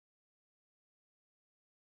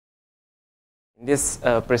This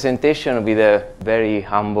presentation with a very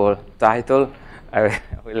humble title, I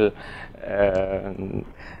will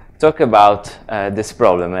talk about this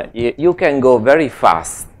problem. You can go very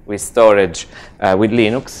fast with storage with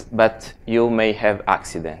Linux, but you may have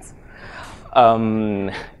accidents.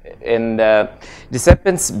 This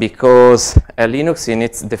happens because Linux in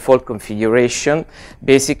its default configuration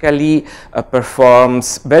basically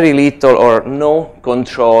performs very little or no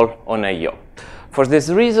control on I/O. For this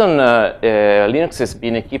reason, Linux has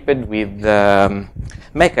been equipped with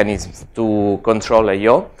mechanisms to control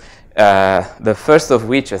I/O, the first of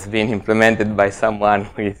which has been implemented by someone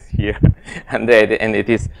who is here, and it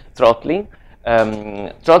is throttling.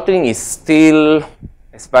 Throttling is still,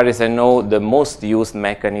 as far as I know, the most used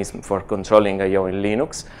mechanism for controlling I/O in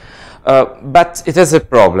Linux, but it has a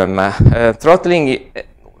problem. Throttling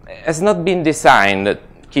has not been designed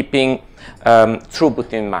keeping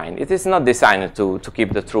throughput in mind. It is not designed to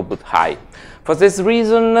keep the throughput high. For this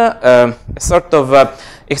reason, a sort of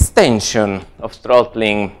extension of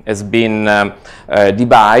throttling has been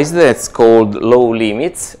devised. It's called low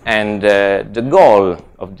limits, and the goal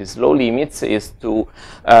of these low limits is to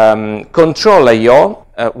control I/O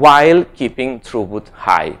while keeping throughput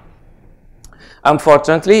high.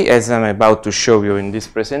 Unfortunately, as I'm about to show you in this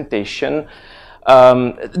presentation,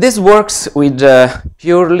 this works with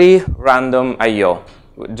purely random I/O.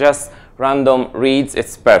 Just random reads,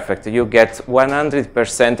 it's perfect. You get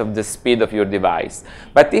 100% of the speed of your device.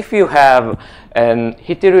 But if you have an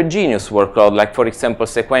heterogeneous workload, like for example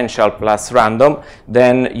sequential plus random,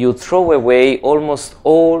 then you throw away almost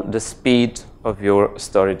all the speed of your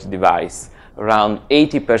storage device. Around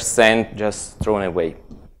 80% just thrown away.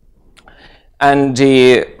 And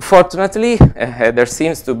fortunately, there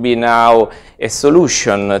seems to be now a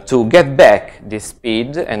solution to get back this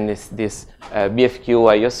speed, and this BFQ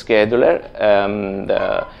I/O scheduler.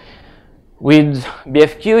 With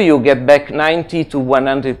BFQ, you get back 90 to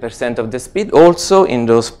 100% of the speed, also in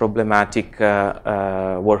those problematic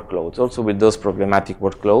workloads, also with those problematic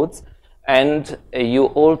workloads. And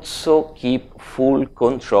you also keep full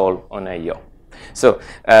control on I/O. So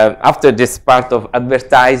after this part of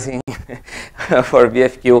advertising for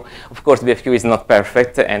BFQ, of course BFQ is not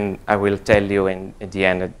perfect, and I will tell you at the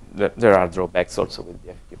end that there are drawbacks also with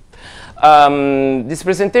BFQ. This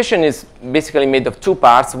presentation is basically made of two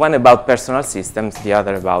parts, one about personal systems, the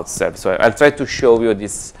other about servers. So I'll try to show you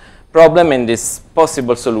this problem and this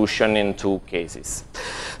possible solution in two cases.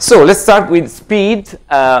 So let's start with speed.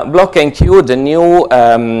 Block and queue, the new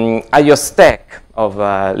I/O stack of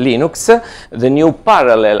Linux, the new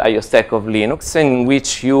parallel I/O stack of Linux, in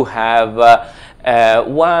which you have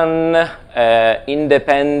one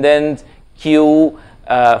independent queue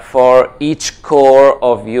for each core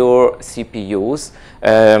of your CPUs.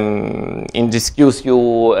 In this queues,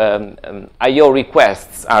 I/O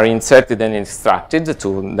requests are inserted and instructed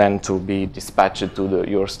to be dispatched to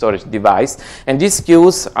your storage device, and these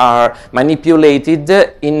queues are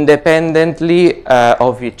manipulated independently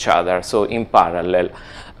of each other, so in parallel.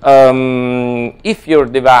 If your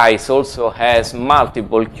device also has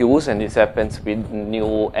multiple queues, and this happens with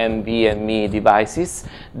new NVMe devices,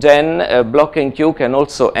 then block and queue can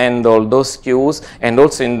also handle those queues, and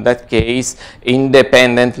also in that case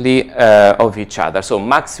independently of each other. So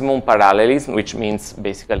maximum parallelism, which means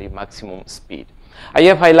basically maximum speed. I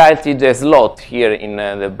have highlighted a slot here in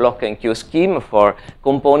the block and queue scheme for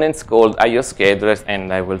components called I/O schedulers,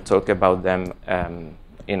 and I will talk about them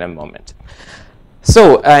in a moment.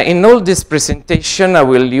 So in all this presentation, I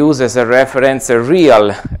will use as a reference a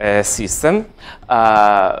real system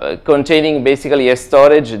containing basically a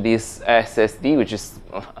storage, this SSD, which is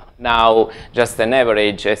now just an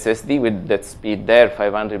average SSD with that speed there,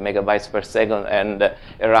 500 megabytes per second, and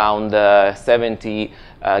around 70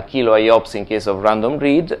 kilo IOPS in case of random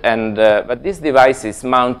read. And but this device is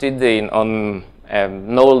mounted on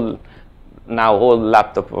an old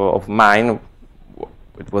laptop of mine.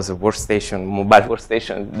 It was a workstation, mobile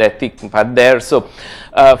workstation, that ThinkPad there. So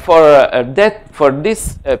for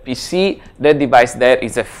this PC, that device there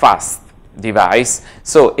is a fast device.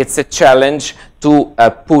 So it's a challenge to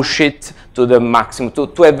push it to the maximum,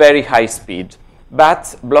 to a very high speed.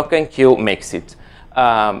 But block and queue makes it.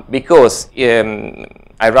 Because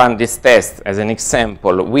I run this test as an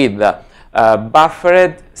example with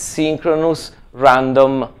buffered synchronous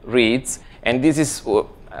random reads, and this is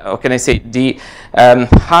how can I say, the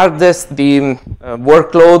hardest, the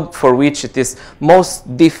workload for which it is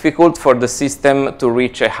most difficult for the system to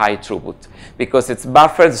reach a high throughput. because it's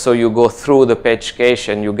buffered, so you go through the page cache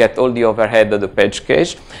and you get all the overhead of the page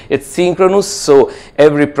cache. It's synchronous, so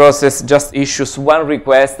every process just issues one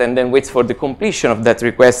request and then waits for the completion of that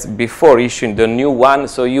request before issuing the new one,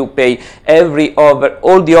 so you pay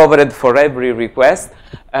all the overhead for every request.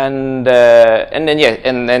 And then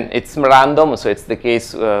it's random, so it's the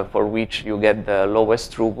case for which you get the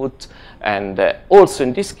lowest throughput. And also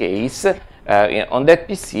in this case, on that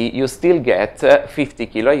PC, you still get 50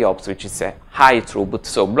 kiloIOPS, which is a high throughput.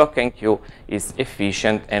 So block and queue is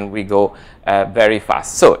efficient, and we go very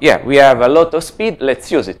fast. So yeah, we have a lot of speed. Let's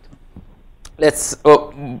use it. Let's.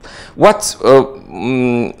 What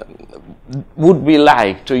would we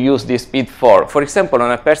like to use this speed for? For example,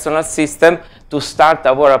 on a personal system, to start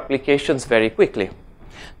our applications very quickly,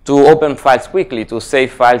 to open files quickly, to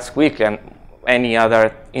save files quickly, and any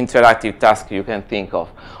other interactive task you can think of.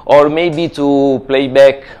 Or maybe to play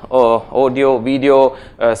back audio, video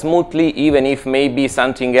smoothly, even if maybe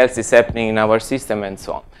something else is happening in our system and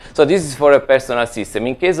so on. So this is for a personal system.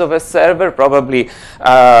 In case of a server, probably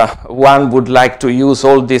one would like to use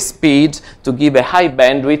all this speed to give a high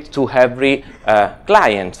bandwidth to every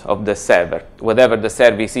client of the server, whatever the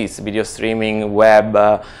service is, video streaming,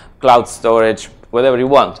 web, cloud storage, whatever you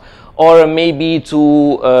want. Or maybe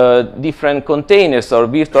to different containers or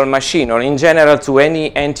virtual machine, or in general to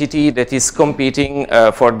any entity that is competing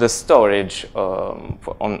for the storage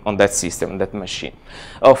on that system, that machine.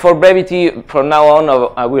 For brevity, from now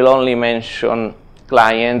on, I will only mention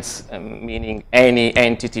clients, meaning any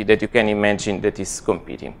entity that you can imagine that is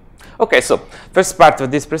competing. Okay, so first part of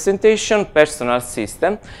this presentation, personal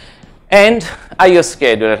system. And I/O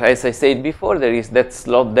scheduler, as I said before, there is that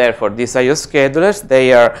slot there for these I/O schedulers.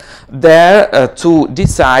 They are there to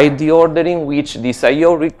decide the order in which these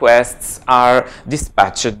I/O requests are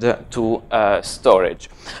dispatched to storage.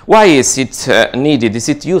 Why is it needed? Is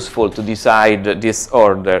it useful to decide this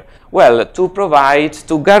order? Well,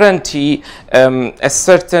 to guarantee a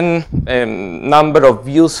certain number of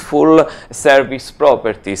useful service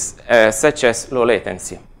properties, such as low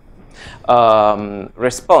latency.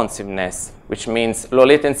 Responsiveness, which means low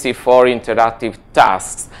latency for interactive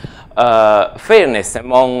tasks, fairness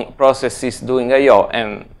among processes doing I/O,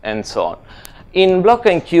 and so on. In block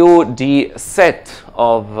and queue, the set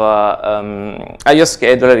of I/O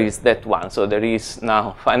scheduler is that one. So there is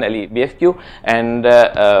now finally BFQ, and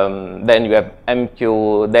then you have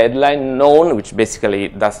MQ deadline known, which basically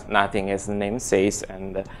does nothing as the name says,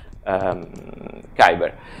 and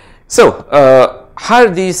Kyber. So are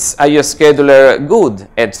these I/O scheduler good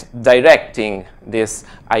at directing this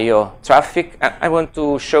I/O traffic? I want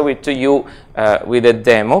to show it to you with a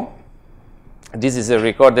demo. This is a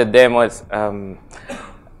recorded demo. It's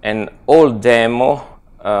an old demo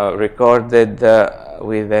recorded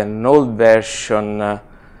with an old version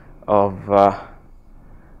of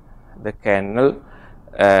the kernel.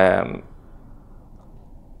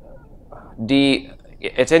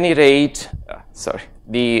 At any rate,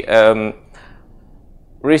 the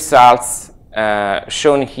results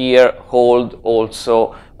shown here hold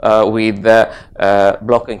also with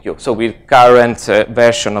block and queue, so with current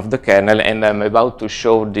version of the kernel, and I'm about to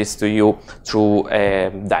show this to you through a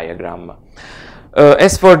diagram.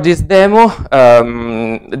 As for this demo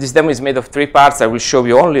is made of 3 parts. I will show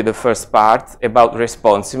you only the first part about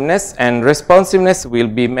responsiveness, and responsiveness will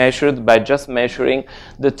be measured by just measuring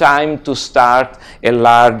the time to start a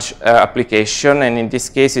large application, and in this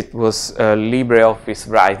case it was LibreOffice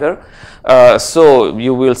Writer. So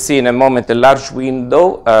you will see in a moment a large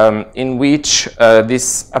window in which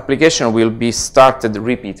this application will be started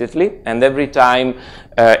repeatedly, and every time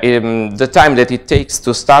the time that it takes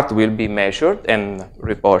to start will be measured and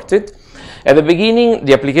reported. At the beginning,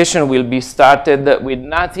 the application will be started with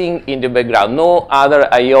nothing in the background, no other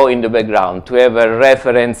I/O in the background, to have a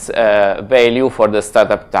reference value for the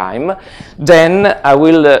startup time. Then I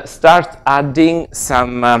will start adding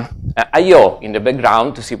some I/O in the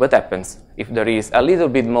background to see what happens if there is a little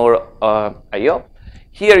bit more I/O.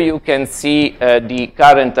 Here you can see the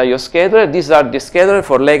current I/O scheduler. These are the scheduler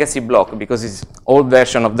for legacy block, because it's old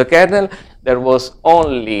version of the kernel. There was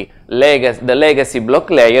only the legacy block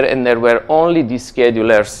layer, and there were only the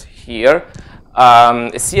schedulers here.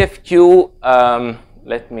 CFQ,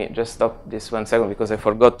 let me just stop this 1 second because I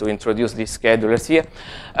forgot to introduce these schedulers here.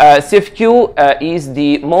 CFQ is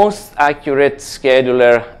the most accurate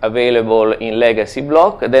scheduler available in legacy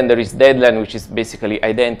block. Then there is deadline, which is basically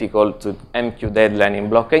identical to MQ deadline in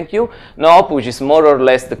block and queue. NOP, which is more or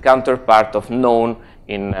less the counterpart of known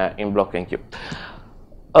in block and queue.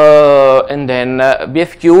 And then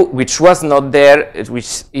BFQ, which was not there,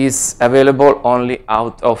 which is available only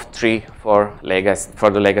out of 3 for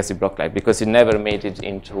the legacy block layer, because it never made it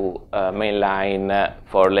into mainline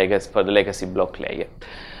for the legacy block layer.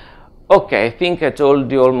 Okay, I think I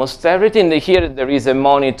told you almost everything. Here there is a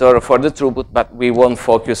monitor for the throughput, but we won't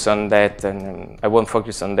focus on that, and I won't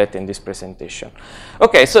focus on that in this presentation.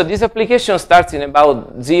 Okay, so this application starts in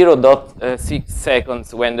about 0.6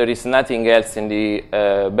 seconds when there is nothing else in the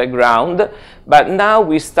background, but now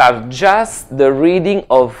we start just the reading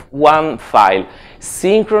of one file,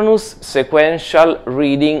 synchronous sequential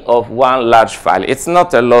reading of one large file. It's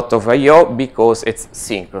not a lot of I/O because it's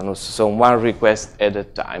synchronous, so one request at a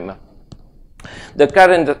time. The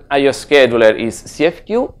current I/O scheduler is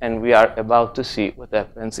CFQ, and we are about to see what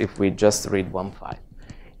happens if we just read one file.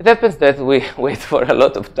 It happens that we wait for a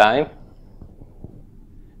lot of time.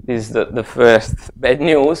 This is the first bad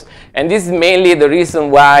news, and this is mainly the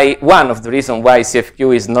reason why, one of the reasons why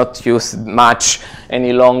CFQ is not used much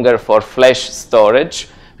any longer for flash storage,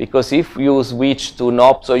 because if you switch to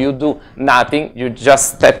NOP, so you do nothing, you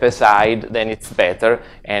just step aside, then it's better,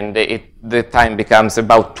 and the time becomes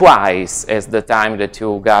about twice as the time that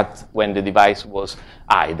you got when the device was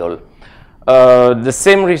idle. The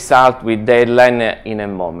same result with deadline in a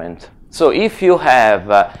moment. So if you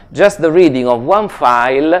have just the reading of one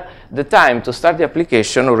file, the time to start the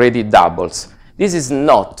application already doubles. This is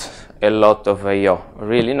not a lot of I/O,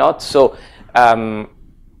 really not. So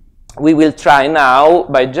we will try now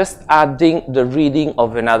by just adding the reading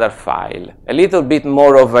of another file. A little bit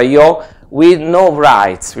more of I/O with no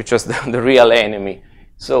writes, which is the real enemy.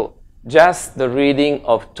 So just the reading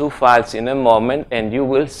of 2 files in a moment, and you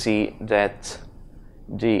will see that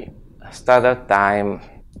the startup time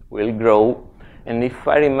will grow. And if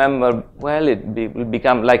I remember well, it will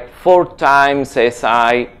become like 4 times as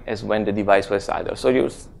high as when the device was idle. So you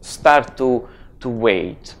start to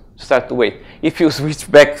wait. If you switch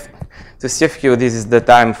back to CFQ, this is the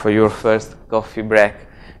time for your first coffee break,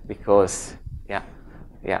 because,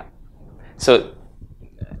 yeah. So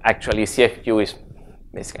actually CFQ is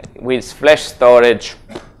basically, with flash storage,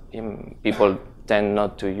 people tend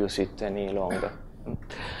not to use it any longer.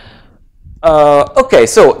 Okay,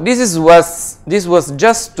 so this was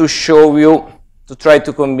just to show you, to try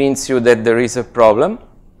to convince you that there is a problem.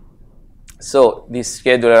 So these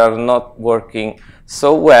schedulers are not working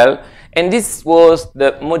so well, and this was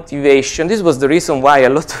the motivation. This was the reason why a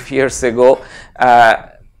lot of years ago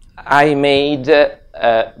I made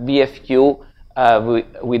BFQ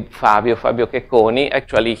with Fabio Checconi.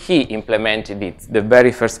 Actually, he implemented it. The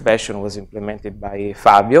very first version was implemented by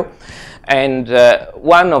Fabio, and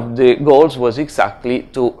one of the goals was exactly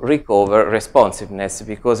to recover responsiveness,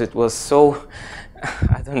 because it was so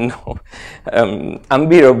I don't know,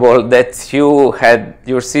 unbearable that you had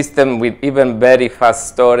your system with even very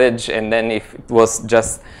fast storage, and then if it was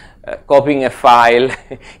just copying a file,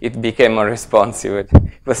 it became unresponsive. It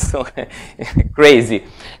was so crazy.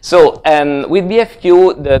 So with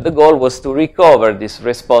BFQ, the goal was to recover this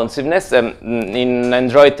responsiveness. In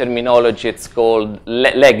Android terminology, it's called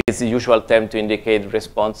lag is the usual term to indicate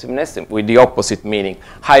responsiveness, with the opposite meaning: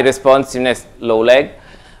 high responsiveness, low lag.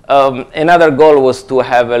 Another goal was to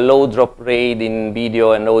have a low drop rate in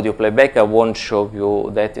video and audio playback. I won't show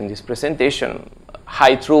you that in this presentation.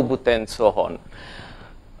 High throughput and so on.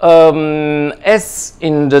 As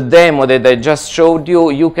in the demo that I just showed you,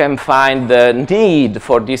 you can find the need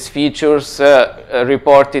for these features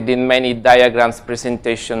reported in many diagrams,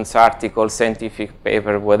 presentations, articles, scientific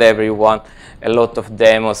paper, whatever you want, a lot of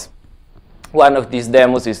demos. One of these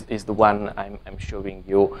demos is the one I'm showing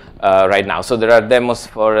you right now. So there are demos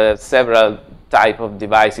for several type of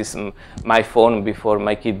devices. My phone, before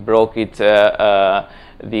my kid broke it, the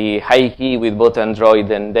HiKey with both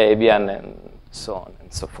Android and Debian, and so on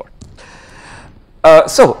and so forth.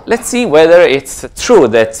 So let's see whether it's true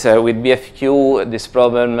that with BFQ this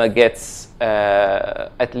problem gets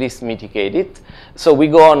at least mitigated. So we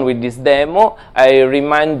go on with this demo. I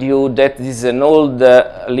remind you that this is an old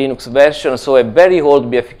Linux version, so a very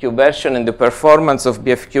old BFQ version, and the performance of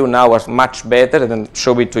BFQ now is much better, and I'll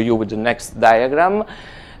show it to you with the next diagram.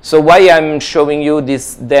 So why I'm showing you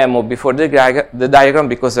this demo before the diagram?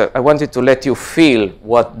 Because I wanted to let you feel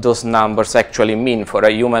what those numbers actually mean for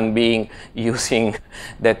a human being using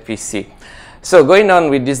that PC. So going on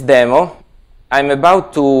with this demo, I'm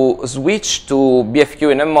about to switch to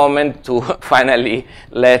BFQ in a moment to finally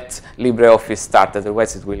let LibreOffice start,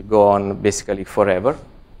 otherwise it will go on basically forever.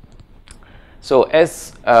 So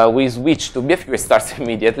as we switch to BFQ, it starts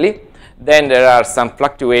immediately. Then there are some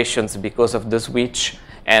fluctuations because of the switch,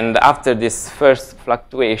 and after this first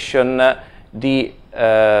fluctuation, the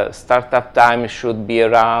startup time should be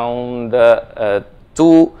around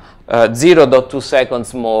 0.2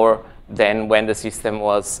 seconds more than when the system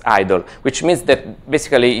was idle, which means that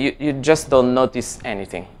basically you just don't notice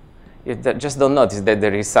anything. You just don't notice that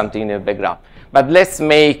there is something in the background. But let's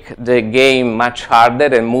make the game much harder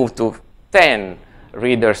and move to 10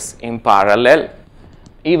 readers in parallel.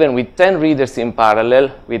 Even with 10 readers in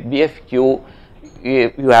parallel, with BFQ,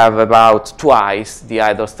 you have about twice the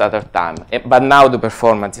idle startup time. But now the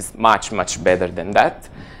performance is much, much better than that.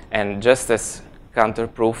 And just as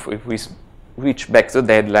counterproof, if we reach back to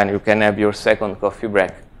deadline, you can have your second coffee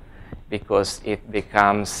break, because it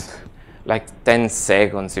becomes like 10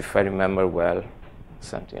 seconds, if I remember well,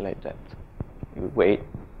 something like that. You wait.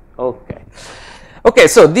 Okay. Okay,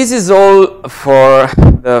 so this is all for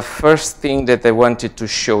the first thing that I wanted to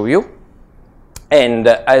show you. And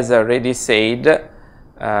as I already said,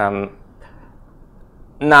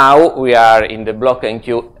 now we are in the block and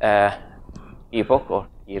queue epoch or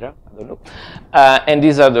era, I don't know. And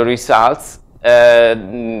these are the results.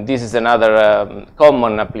 This is another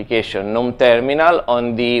common application, non-terminal.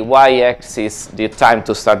 On the y-axis, the time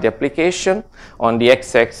to start the application. On the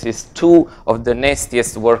x-axis, 2 of the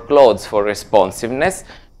nastiest workloads for responsiveness.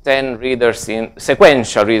 10 readers in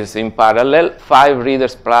sequential readers in parallel, 5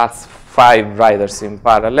 readers plus 5 writers in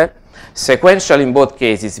parallel. Sequential in both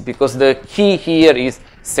cases, because the key here is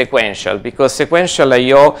sequential, because sequential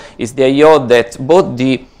I/O is the I/O that both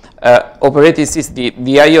the operating system,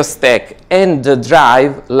 the I/O stack, and the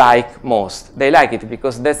drive like most. They like it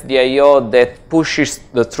because that's the I/O that pushes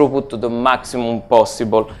the throughput to the maximum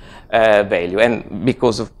possible value, and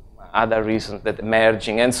because of other reasons, that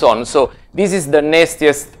merging and so on. So this is the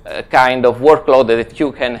nastiest kind of workload that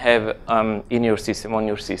you can have in your system, on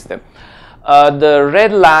your system. The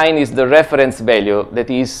red line is the reference value, that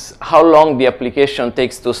is how long the application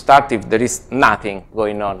takes to start if there is nothing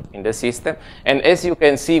going on in the system. And as you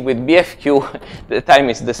can see with BFQ, the time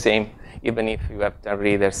is the same, even if you have 10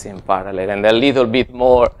 readers in parallel, and a little bit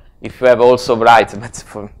more if you have also writes, but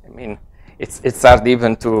I mean, it's hard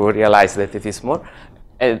even to realize that it is more.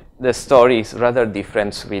 The story is rather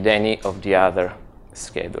different with any of the other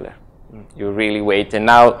scheduler. You really wait, and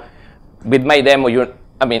now with my demo,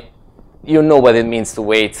 you know what it means to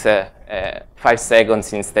wait 5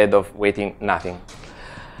 seconds instead of waiting nothing.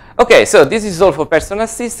 Okay, so this is all for personal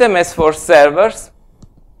system. As for servers,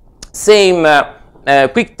 same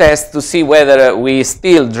quick test to see whether we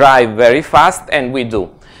still drive very fast, and we do.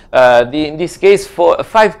 In this case,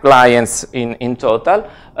 5 clients in total,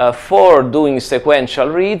 4 doing sequential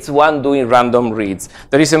reads, 1 doing random reads.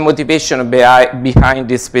 There is a motivation behind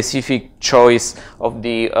this specific choice of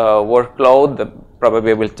the workload.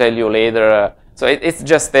 Probably I will tell you later. So it's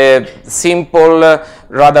just a simple,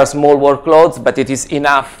 rather small workloads, but it is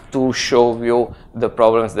enough to show you the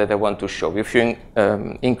problems that I want to show you. If you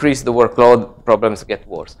increase the workload, problems get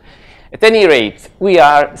worse. At any rate, we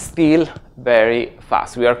are still very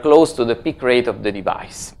fast. We are close to the peak rate of the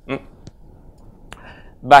device.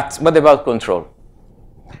 But what about control?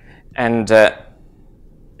 And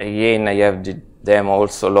again, I have the demo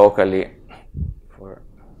also locally.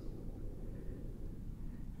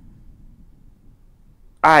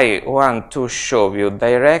 I want to show you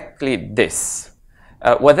directly this.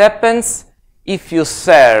 What happens if you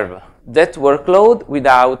serve that workload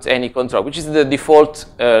without any control, which is the default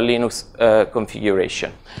Linux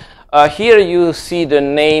configuration. Here you see the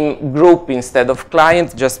name group instead of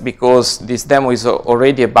client, just because this demo is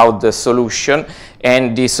already about the solution,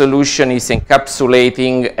 and the solution is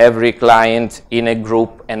encapsulating every client in a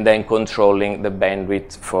group and then controlling the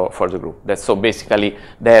bandwidth for the group. So basically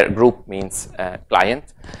their group means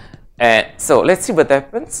client. So let's see what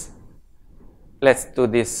happens. Let's do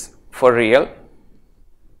this for real.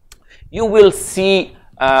 You will see,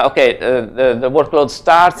 the workload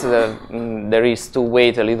starts. There is to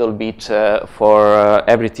wait a little bit for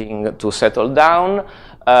everything to settle down.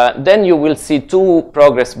 Then you will see 2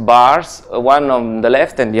 progress bars, one on the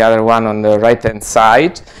left and the other one on the right-hand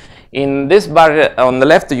side. In this bar on the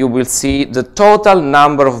left, you will see the total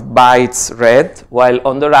number of bytes read, while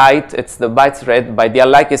on the right, it's the bytes read by the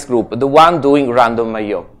unlikest group, the one doing random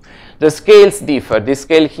I/O. The scales differ. The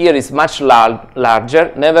scale here is much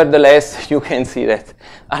larger. Nevertheless, you can see that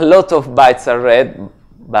a lot of bytes are read,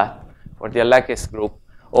 but for the unlikest group,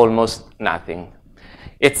 almost nothing.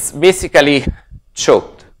 It's basically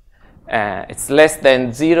choked. It's less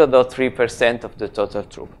than 0.3% of the total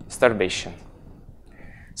throughput. Starvation.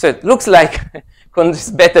 So it looks like it's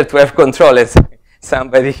better to have control, as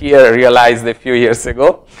somebody here realized a few years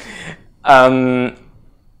ago.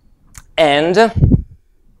 And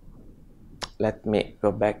let me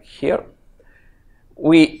go back here.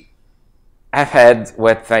 we have had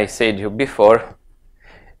what I said to you before,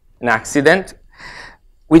 an accident.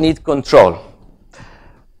 We need control.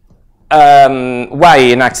 Why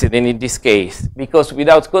an accident in this case? Because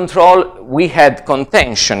without control, we had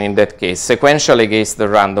contention in that case, sequential against the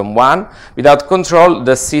random one. Without control,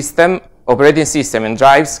 the system, operating system and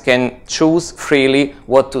drives can choose freely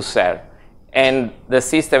what to serve. And the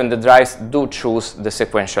system and the drives do choose the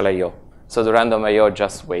sequential I/O. So the random I/O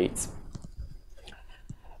just waits.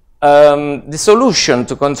 The solution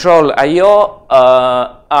to control I/O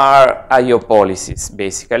are I/O policies,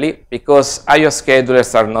 basically, because I/O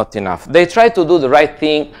schedulers are not enough. They try to do the right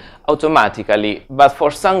thing automatically, but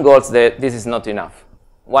for some goals, this is not enough.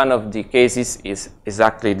 One of the cases is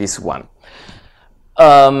exactly this one.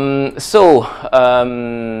 The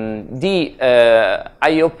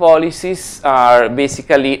I/O policies are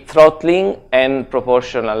basically throttling and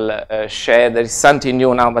proportional share. There is something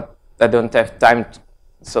new now, but I don't have time to,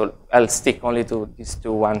 so I'll stick only to these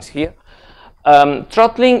two ones here.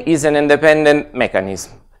 Throttling is an independent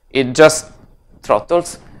mechanism. It just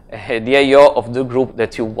throttles the I/O of the group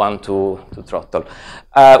that you want to throttle.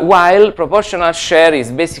 While proportional share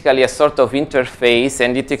is basically a sort of interface,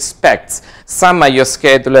 and it expects some I/O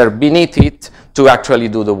scheduler beneath it to actually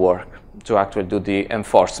do the work, to actually do the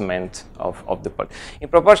enforcement of the policy. In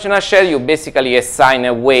proportional share, you basically assign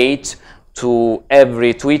a weight to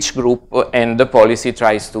each group, and the policy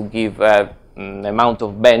tries to give an amount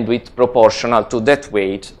of bandwidth proportional to that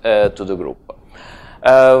weight to the group.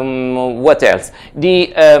 What else?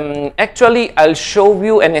 Actually, I'll show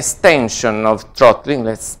you an extension of throttling.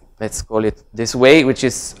 Let's call it this way, which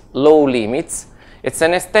is low limits. It's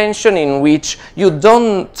an extension in which you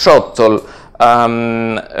don't throttle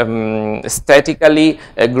statically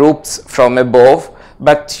groups from above,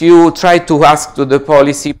 but you try to ask to the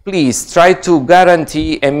policy, please try to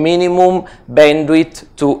guarantee a minimum bandwidth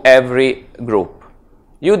to every group.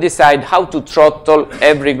 You decide how to throttle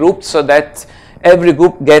every group so that every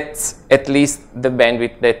group gets at least the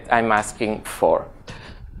bandwidth that I'm asking for.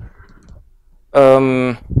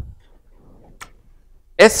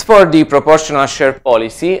 As for the proportional share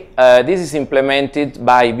policy, this is implemented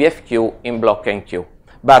by BFQ in block NQ,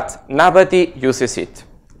 but nobody uses it.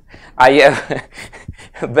 I have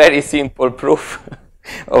a very simple proof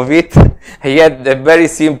of it. I had a very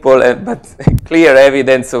simple but clear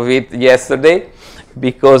evidence of it yesterday,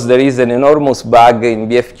 because there is an enormous bug in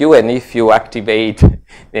BFQ, and if you activate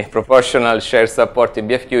the proportional share support in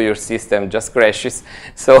BFQ, your system just crashes.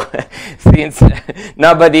 So since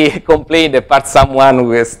nobody complained apart someone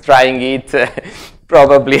who is trying it,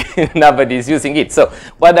 probably nobody is using it. So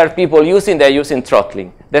what are people using? They're using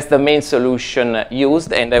throttling. That's the main solution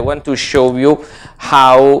used, and I want to show you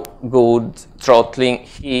how good throttling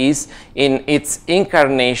is in its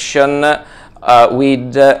incarnation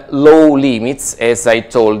with low limits, as I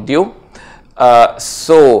told you.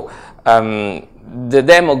 The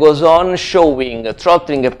demo goes on showing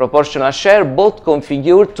throttling and proportional share, both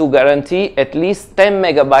configured to guarantee at least 10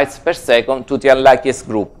 megabytes per second to the unluckiest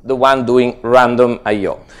group, the one doing random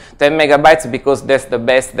I/O. 10 megabytes because that's the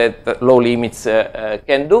best that low limits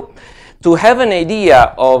can do. To have an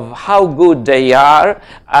idea of how good they are,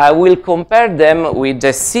 I will compare them with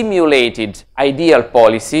a simulated ideal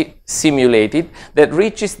policy, that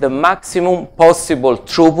reaches the maximum possible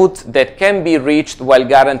throughput that can be reached while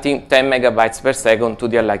guaranteeing 10 megabytes per second to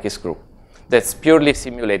the unluckiest group. That's purely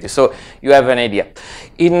simulated, so you have an idea.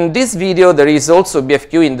 In this video, there is also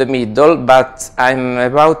BFQ in the middle, but I'm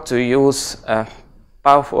about to use a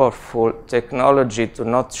powerful technology to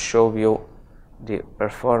not show you the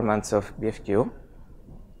performance of BFQ.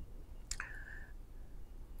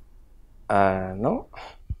 No?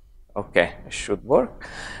 Okay, it should work.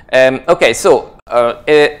 Okay, so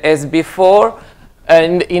as before,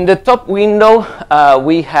 in the top window,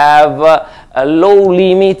 we have low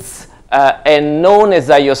limits and known as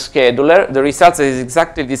I/O scheduler. The results is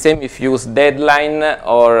exactly the same if you use Deadline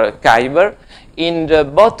or Kyber. In the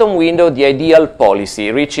bottom window, the ideal policy,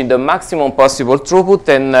 reaching the maximum possible throughput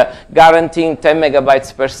and guaranteeing 10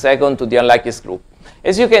 megabytes per second to the unluckiest group.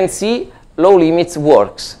 As you can see, low limits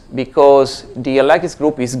works because the unluckiest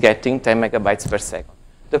group is getting 10 megabytes per second.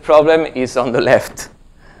 The problem is on the left,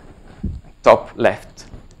 top left.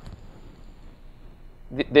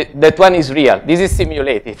 That one is real. This is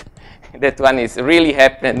simulated. That one is really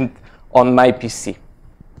happened on my PC.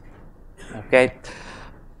 Okay.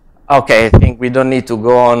 Okay, I think we don't need to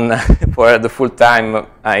go on for the full time.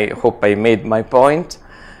 I hope I made my point.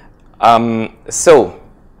 So,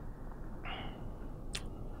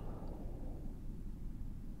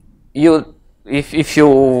 you if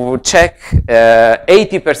you check,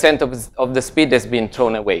 80% of the speed has been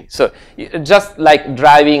thrown away. So just like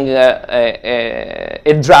driving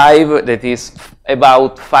a drive that is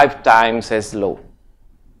about 5 times as slow.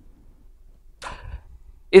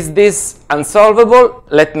 Is this unsolvable?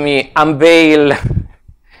 Let me unveil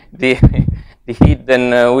the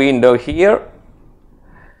hidden window here.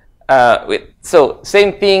 So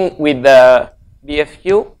same thing with the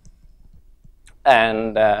BFQ,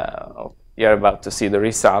 and you're about to see the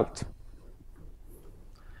result.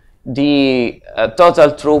 The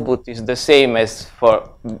total throughput is the same as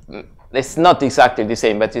for, it's not exactly the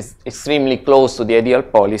same, but it's extremely close to the ideal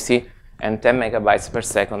policy, and 10 megabytes per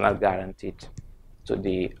second are guaranteed to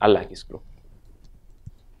the Alakis group.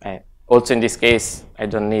 And also in this case, I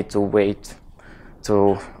don't need to wait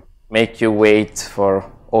to make you wait for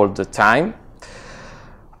all the time.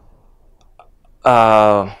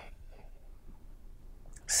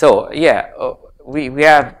 So yeah, we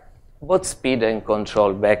have both speed and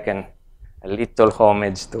control back, and a little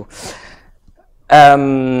homage to.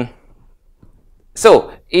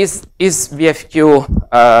 So is BFQ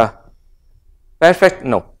perfect?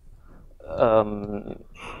 No.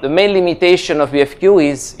 The main limitation of BFQ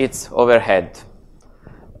is its overhead.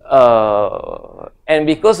 And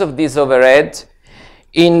because of this overhead,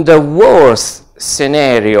 in the worst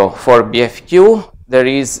scenario for BFQ, there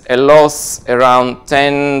is a loss around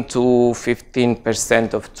 10 to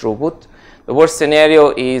 15% of throughput. The worst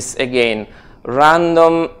scenario is, again,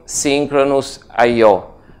 random synchronous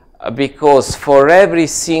I/O, because for every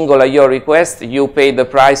single I/O request, you pay the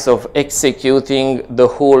price of executing the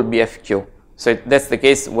whole BFQ. So that's the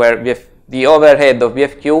case where the overhead of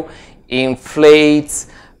BFQ inflates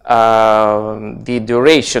the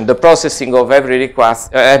duration, the processing of every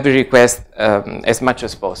request as much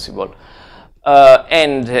as possible.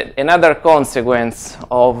 And another consequence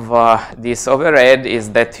of this overhead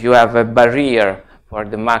is that you have a barrier for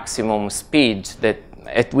the maximum speed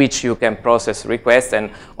at which you can process requests,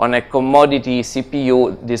 and on a commodity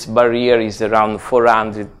CPU, this barrier is around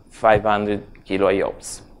 400, 500 kilo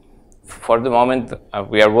IOPS. For the moment,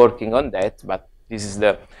 we are working on that, but this is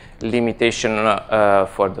the limitation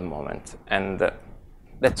for the moment. And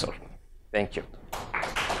that's all. Thank you.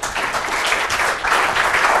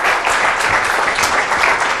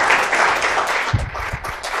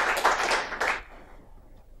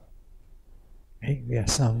 Okay, we have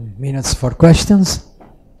some minutes for questions.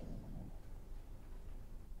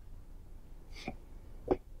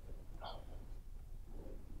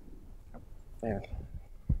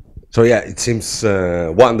 So yeah, it seems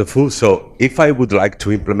wonderful. So if I would like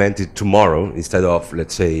to implement it tomorrow instead of,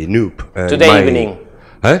 let's say, Noop. Today evening.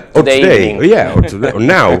 Huh? Today evening. Oh, yeah, or today, or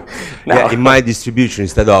now. Yeah, in my distribution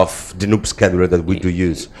instead of the Noop scheduler that we do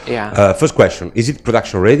use. Yeah. First question, is it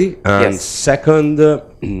production ready? And Yes. second,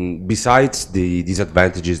 besides the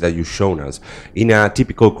disadvantages that you've shown us, in a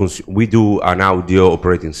typical, we do an audio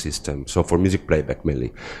operating system, so for music playback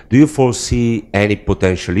mainly. Do you foresee any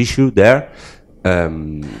potential issue there?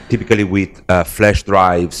 Typically with flash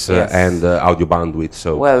drives Yes. and audio bandwidth.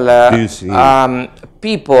 So Well, do you see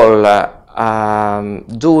people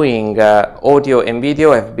doing audio and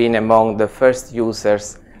video have been among the first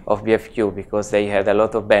users of BFQ because they had a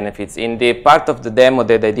lot of benefits. In the part of the demo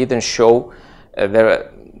that I didn't show,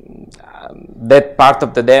 that part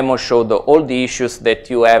of the demo showed all the issues that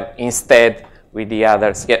you have instead with the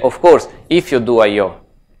others. Of course, if you do I/O,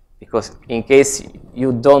 because in case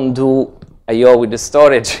you don't do I/O with the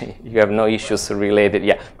storage, you have no issues related.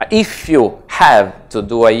 Yeah, but if you have to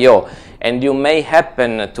do I/O and you may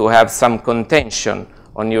happen to have some contention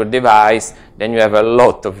on your device, then you have a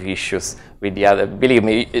lot of issues with the other. Believe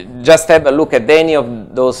me, just have a look at any of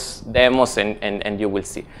those demos and you will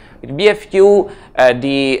see. With BFQ,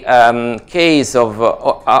 the case of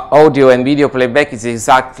audio and video playback is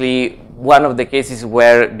exactly one of the cases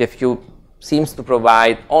where BFQ seems to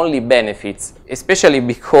provide only benefits, especially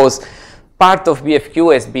because part of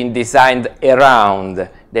BFQ has been designed around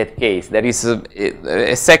that case. There is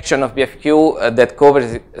a section of BFQ that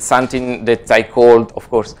covers something that I called, of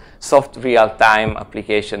course, soft real-time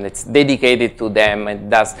application. It's dedicated to them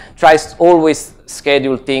and tries to always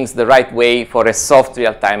schedule things the right way for a soft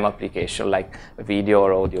real-time application like video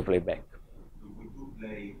or audio playback. we do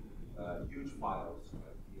play huge files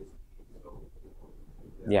so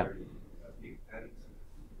Yeah. big. And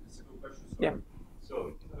the second question, Yeah.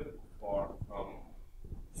 So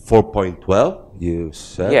 4.12, you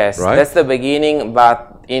said, Yes, right? that's the beginning,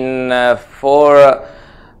 but in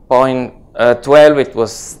 4.0 12, it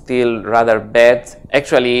was still rather bad.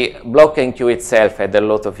 Actually, block NQ itself had a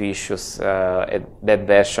lot of issues at that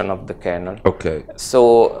version of the kernel. Okay.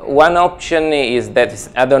 So one option is that,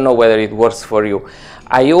 I don't know whether it works for you.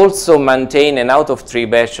 I also maintain an out-of-tree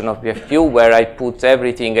version of BFQ where I put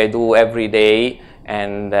everything I do every day,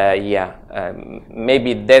 and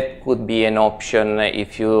maybe that could be an option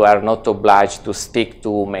if you are not obliged to stick to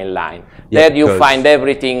mainline. Yeah, there you find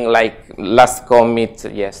everything like last commit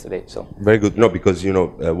yesterday. So very good. No, because you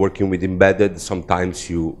know, working with embedded, sometimes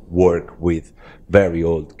you work with very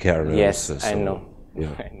old kernels. Yes, so, I know. Yeah.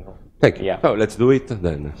 I know. Thank you. Yeah. Oh, let's do it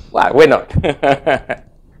then. Why not?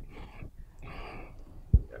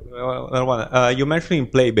 Another one. You mentioned in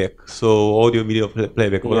playback, so audio video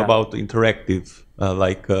playback. What about interactive,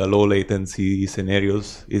 like low latency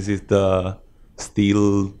scenarios? Is it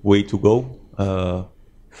still way to go,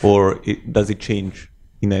 or does it change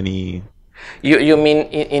in any? You mean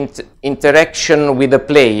interaction with the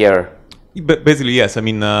player? Basically, yes. I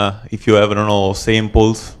mean, if you have, I don't know,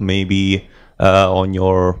 samples, maybe on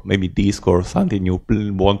your disk or something, you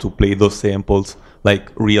want to play those samples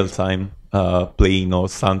like real time. Playing or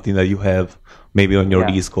something that you have maybe on your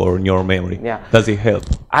disk or in your memory. Yeah. Does it help?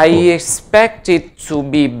 I expect it to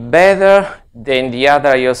be better than the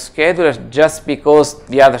other I/O schedulers just because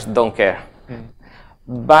the others don't care.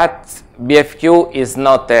 But BFQ is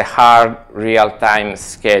not a hard real-time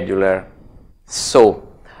scheduler. So,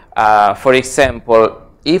 for example,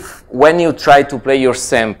 if when you try to play your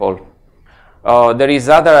sample, there is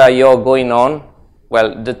other I/O going on,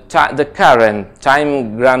 well, the current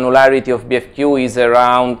time granularity of BFQ is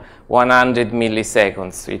around 100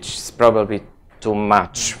 milliseconds, which is probably too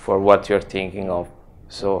much for what you're thinking of.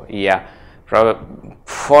 So yeah,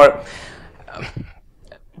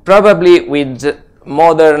 probably with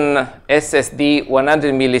modern SSD,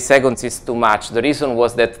 100 milliseconds is too much. The reason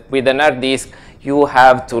was that with an hard disk, you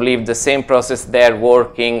have to leave the same process there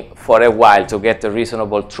working for a while to get a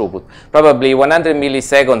reasonable throughput. Probably 100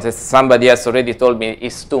 milliseconds, as somebody else already told me,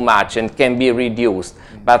 is too much and can be reduced.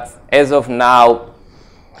 But as of now,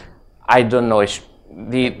 I don't know.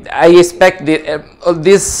 I expect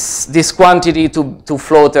this quantity to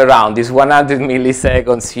float around, this 100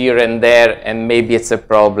 milliseconds here and there, and maybe it's a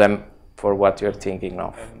problem for what you're thinking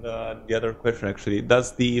of. And the other question, actually,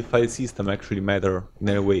 does the file system actually matter in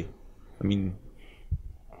any way? I mean,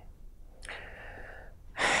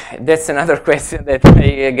 that's another question that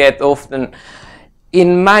I get often.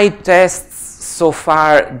 In my tests so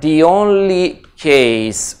far, the only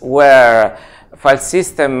case where file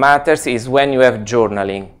system matters is when you have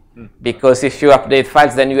journaling. Because if you update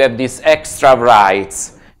files, then you have these extra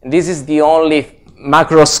writes. And this is the only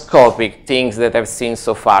macroscopic things that I've seen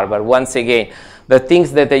so far. But once again, the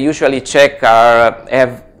things that I usually check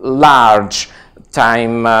have large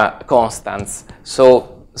time constants.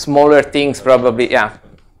 So smaller things probably, yeah.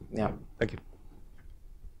 thank you.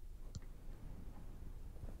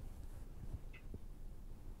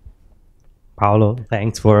 Paolo,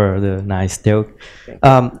 thanks for the nice talk.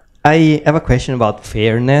 I have a question about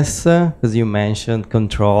fairness, because you mentioned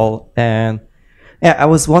control. And yeah, I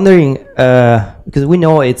was wondering, because we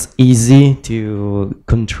know it's easy to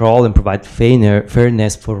control and provide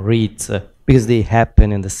fairness for reads, because they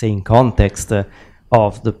happen in the same context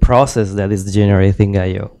of the process that is generating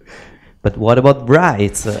I/O. But what about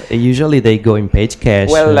writes? Usually they go in page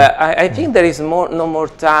cache. Well, I think there is no more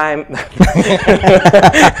time.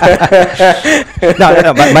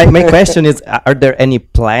 No, but my question is, are there any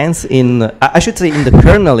plans in, I should say in the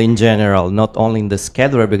kernel in general, not only in the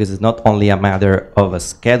scheduler, because it's not only a matter of a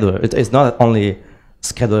scheduler. It's not only a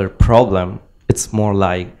scheduler problem. It's more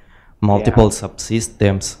like multiple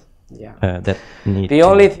subsystems that need. The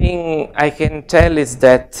only thing I can tell is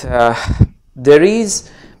that there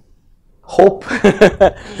is hope,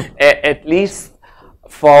 at least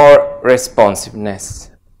for responsiveness,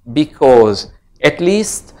 because at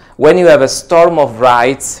least when you have a storm of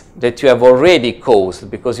writes that you have already caused,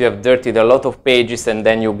 because you have dirtied a lot of pages and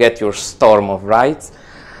then you get your storm of writes,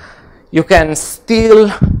 you can still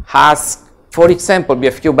ask, for example,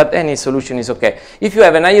 BFQ, but any solution is okay. If you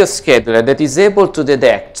have an I/O scheduler that is able to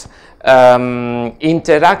detect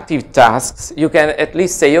interactive tasks, you can at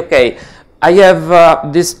least say, okay, I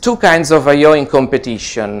have these two kinds of I/O in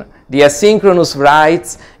competition, the asynchronous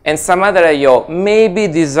writes and some other I/O. Maybe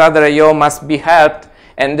this other I/O must be helped,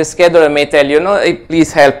 and the scheduler may tell you, no,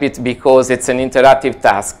 please help it because it's an interactive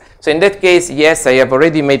task. So in that case, yes, I have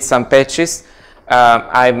already made some patches.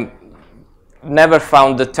 I've never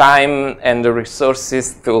found the time and the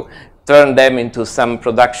resources to turn them into some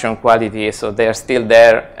production quality, so they are still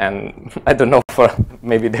there, and I don't know,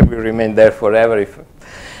 maybe they will remain there forever.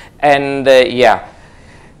 And yeah,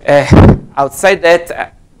 outside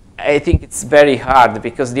that, I think it's very hard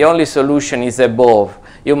because the only solution is above.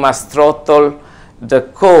 You must throttle the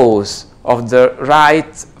cause of the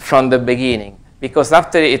write from the beginning, because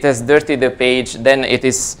after it has dirtied the page, then it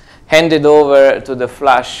is handed over to the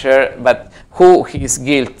flusher, but who is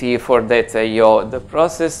guilty for that I/O? The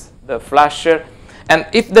process, the flusher, and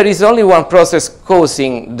if there is only one process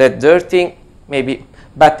causing that dirtying, maybe,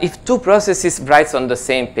 but if two processes write on the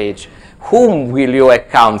same page, whom will you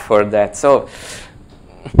account for that? So,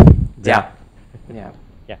 yeah.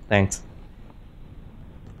 Yeah, thanks.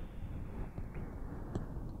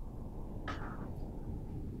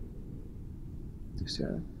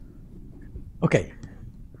 Okay.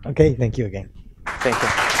 Okay, thank you again. Thank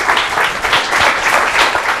you.